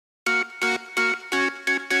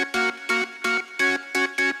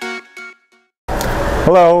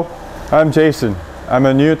Hello, I'm Jason. I'm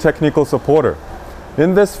a new technical supporter.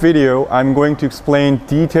 In this video, I'm going to explain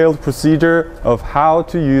detailed procedure of how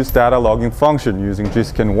to use data logging function using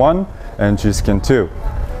GScan 1 and GScan 2.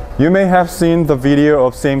 You may have seen the video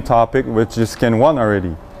of same topic with GScan 1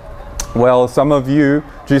 already. Well, some of you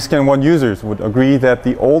GScan 1 users would agree that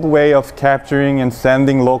the old way of capturing and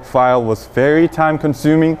sending log file was very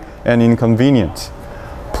time-consuming and inconvenient.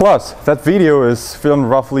 Plus, that video is filmed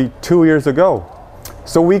roughly 2 years ago.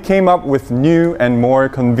 So we came up with new and more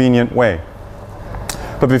convenient way.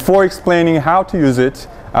 But before explaining how to use it,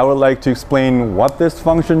 I would like to explain what this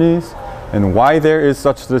function is and why there is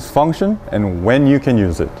such this function and when you can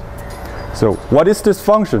use it. So what is this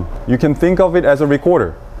function? You can think of it as a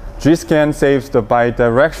recorder. GScan saves the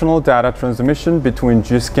bidirectional data transmission between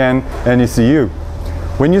GScan and ECU.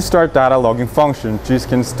 When you start data logging function,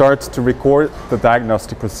 GScan starts to record the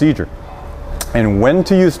diagnostic procedure. And when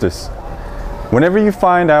to use this? Whenever you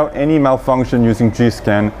find out any malfunction using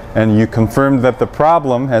GScan and you confirm that the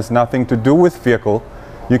problem has nothing to do with vehicle,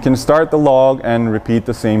 you can start the log and repeat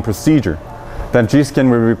the same procedure. Then GScan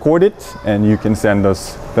will record it and you can send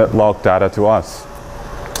us that log data to us.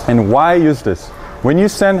 And why use this? When you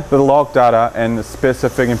send the log data and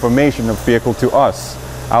specific information of vehicle to us,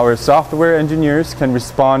 our software engineers can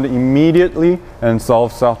respond immediately and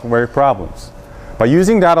solve software problems. By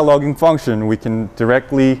using data logging function, we can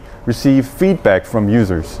directly receive feedback from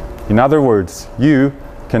users. In other words, you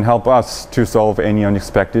can help us to solve any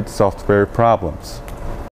unexpected software problems.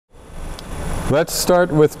 Let's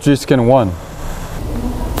start with GScan 1.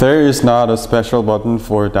 There is not a special button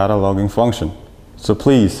for data logging function. So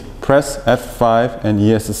please press F5 and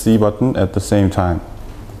ESC button at the same time.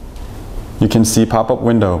 You can see pop-up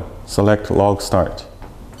window, select log start.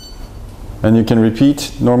 And you can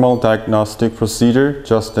repeat normal diagnostic procedure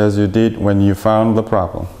just as you did when you found the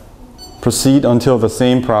problem. Proceed until the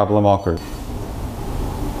same problem occurs.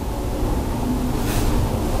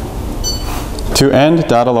 To end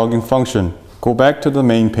data logging function, go back to the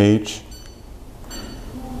main page.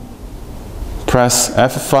 Press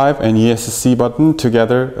F5 and ESC button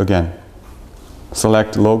together again.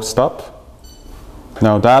 Select log stop.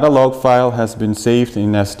 Now data log file has been saved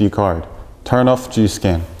in SD card. Turn off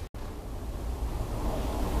GScan.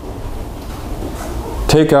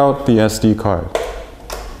 Take out the SD card.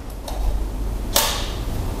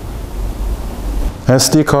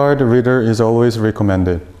 SD card reader is always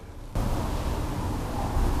recommended.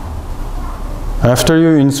 After you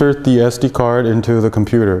insert the SD card into the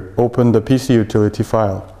computer, open the PC utility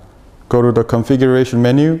file. Go to the configuration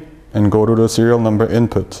menu and go to the serial number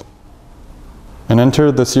input. And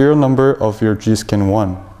enter the serial number of your GScan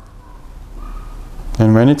 1.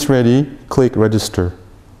 And when it's ready, click register.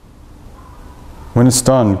 When it's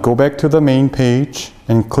done, go back to the main page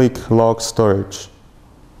and click log storage.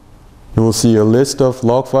 You will see a list of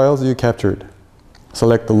log files you captured.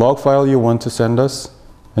 Select the log file you want to send us,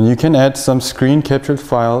 and you can add some screen captured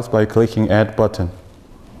files by clicking add button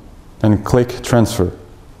and click transfer.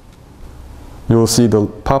 You will see the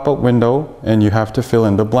pop-up window and you have to fill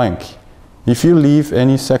in the blank. If you leave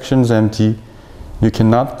any sections empty, you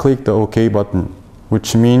cannot click the OK button,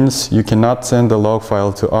 which means you cannot send the log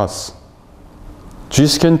file to us.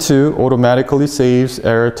 GScan 2 automatically saves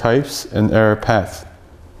error types and error path,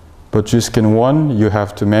 but GScan 1 you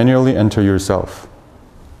have to manually enter yourself.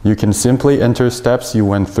 You can simply enter steps you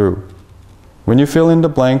went through. When you fill in the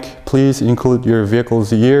blank, please include your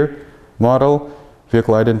vehicle's year, model,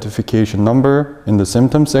 vehicle identification number in the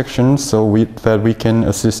symptom section so that we can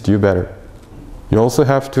assist you better. You also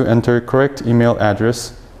have to enter correct email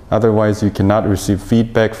address, otherwise you cannot receive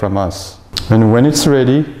feedback from us. And when it's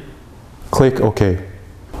ready, click OK.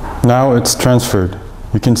 Now it's transferred.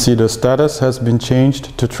 You can see the status has been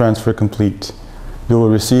changed to transfer complete. You will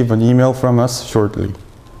receive an email from us shortly.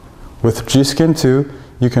 With GScan 2,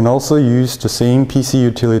 you can also use the same PC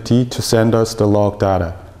utility to send us the log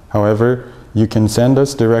data. However, you can send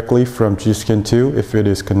us directly from GScan 2 if it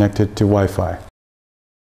is connected to Wi-Fi.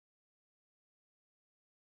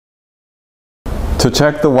 To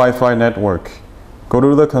check the Wi-Fi network, go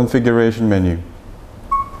to the configuration menu.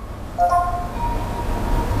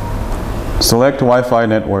 Select Wi-Fi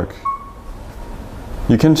network.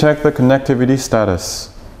 You can check the connectivity status.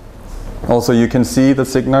 Also, you can see the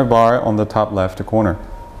signal bar on the top left corner.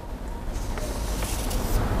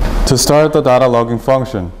 To start the data logging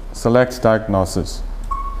function, select diagnosis.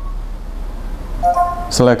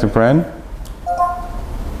 Select brand.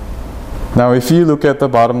 Now if you look at the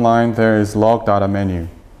bottom line, there is log data menu.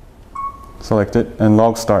 Select it and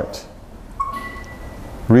log start.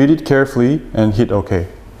 Read it carefully and hit OK.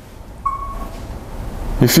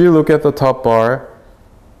 If you look at the top bar,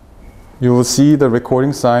 You will see the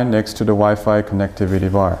recording sign next to the Wi-Fi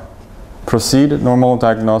connectivity bar. Proceed normal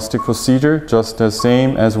diagnostic procedure just the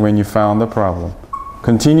same as when you found the problem.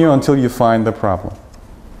 Continue until you find the problem.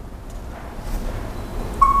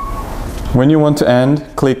 When you want to end,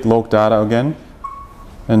 click log data again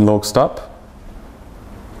and log stop.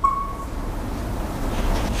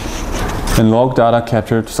 And log data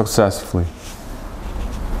captured successfully.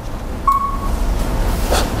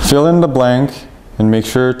 Fill in the blank and make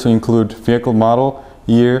sure to include vehicle model,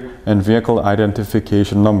 year, and vehicle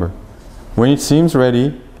identification number. When it seems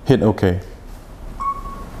ready, hit OK.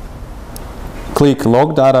 Click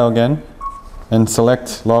Log Data again and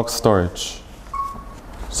select Log Storage.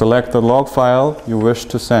 Select the log file you wish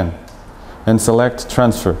to send and select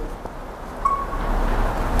Transfer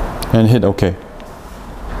and hit OK.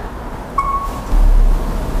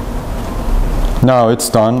 Now it's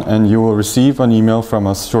done and you will receive an email from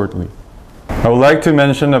us shortly. I would like to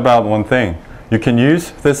mention about one thing. You can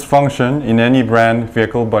use this function in any brand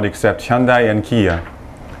vehicle but except Hyundai and Kia.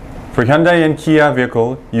 For Hyundai and Kia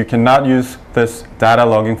vehicle, you cannot use this data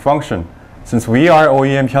logging function. Since we are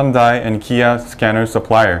OEM Hyundai and Kia scanner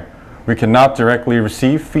supplier, we cannot directly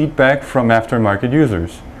receive feedback from aftermarket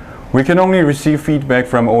users. We can only receive feedback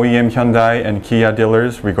from OEM Hyundai and Kia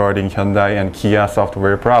dealers regarding Hyundai and Kia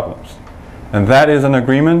software problems. And that is an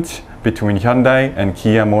agreement between Hyundai and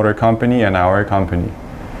Kia Motor Company and our company.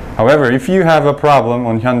 However, if you have a problem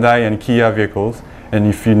on Hyundai and Kia vehicles and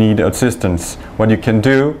if you need assistance, what you can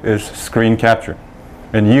do is screen capture.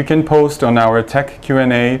 And you can post on our Tech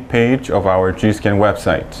Q&A page of our G-Scan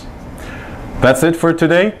website. That's it for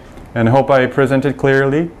today, and hope I presented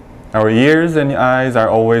clearly. Our ears and eyes are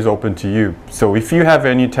always open to you. So if you have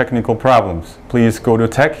any technical problems, please go to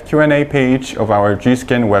Tech Q&A page of our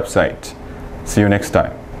G-Scan website. See you next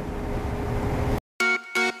time.